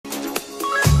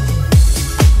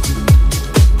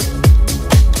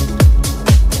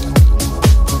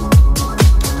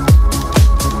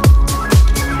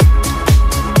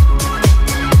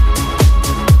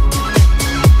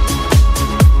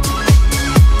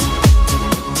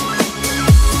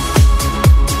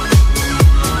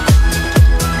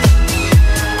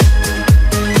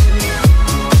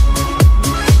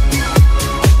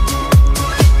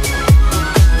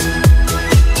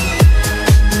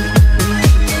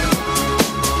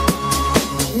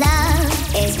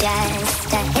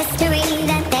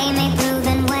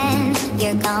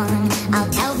gone, I'll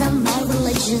tell them my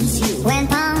religion's you. When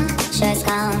punctures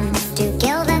come to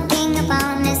kill the king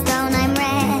upon his throne, I'm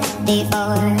ready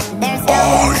for their stone.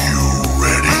 Are you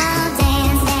ready? I'll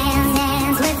dance, dance,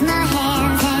 dance with my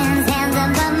hands, hands, hands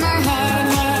above my head,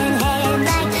 head, head.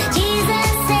 Like Jesus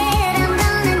said, I'm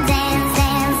gonna dance,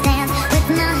 dance, dance with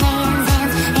my hands,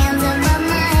 hands, hands above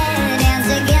my head. Dance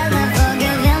together,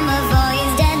 forgive him before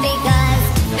he's dead, because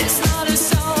there's not a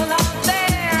soul out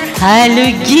there. Ah, le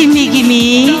gimme gimme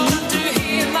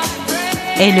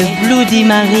et le Bloody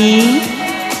Mary.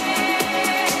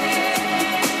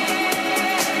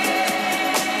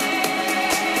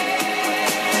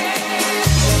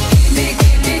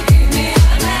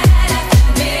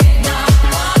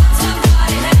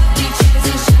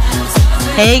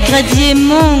 Hey Gradier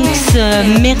Monks,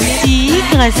 merci,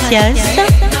 gracias.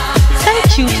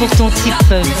 Thank you pour ton tip.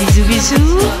 Bisous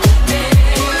bisous.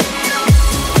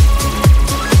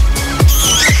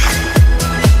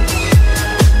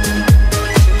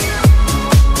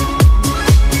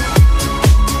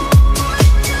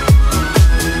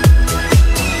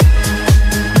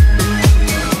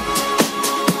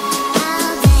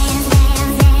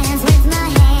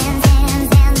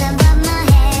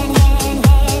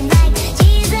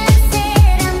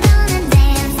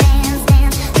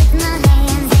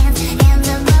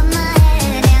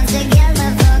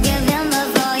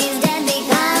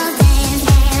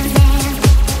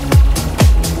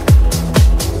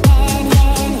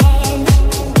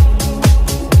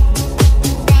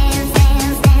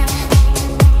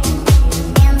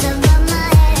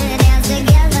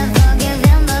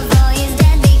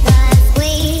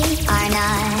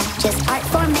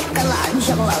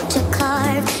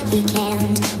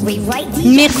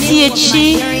 Merci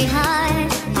Etchi.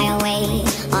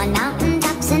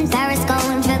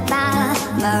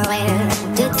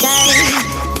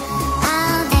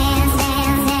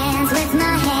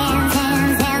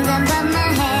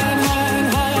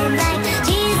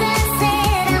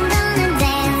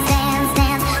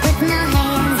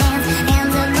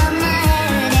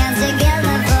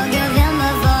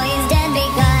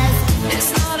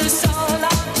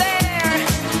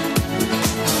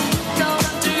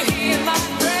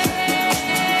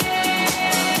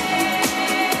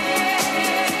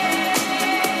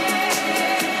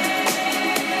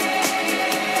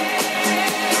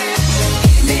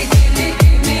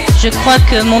 Je crois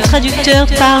que mon traducteur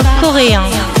parle coréen.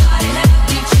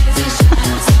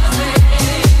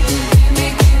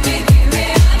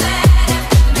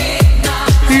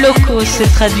 Loco ce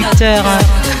traducteur.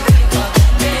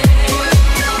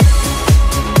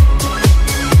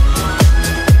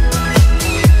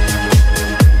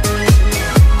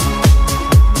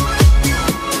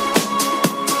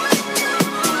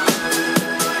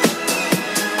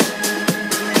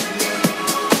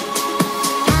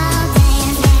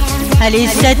 Allez,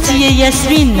 Sati et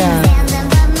Yasmine.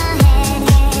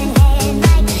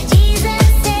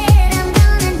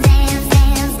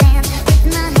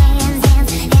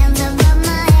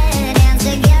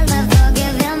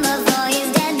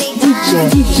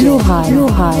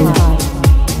 DJ-Loral.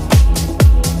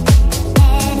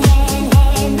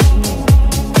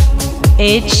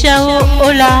 Et ciao,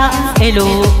 hola, hello,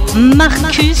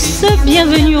 Marcus,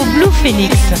 bienvenue au Blue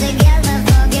Phoenix.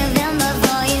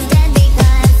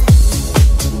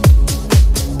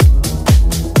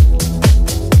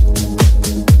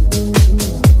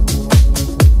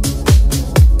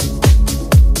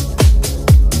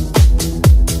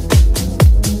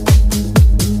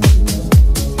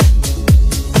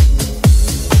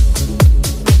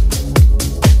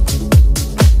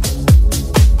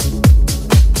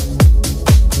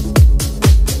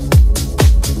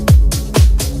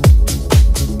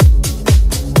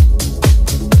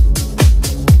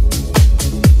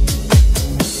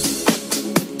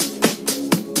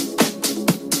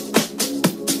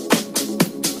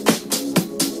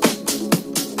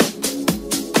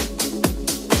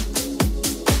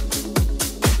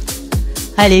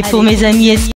 Allez, pour mes amis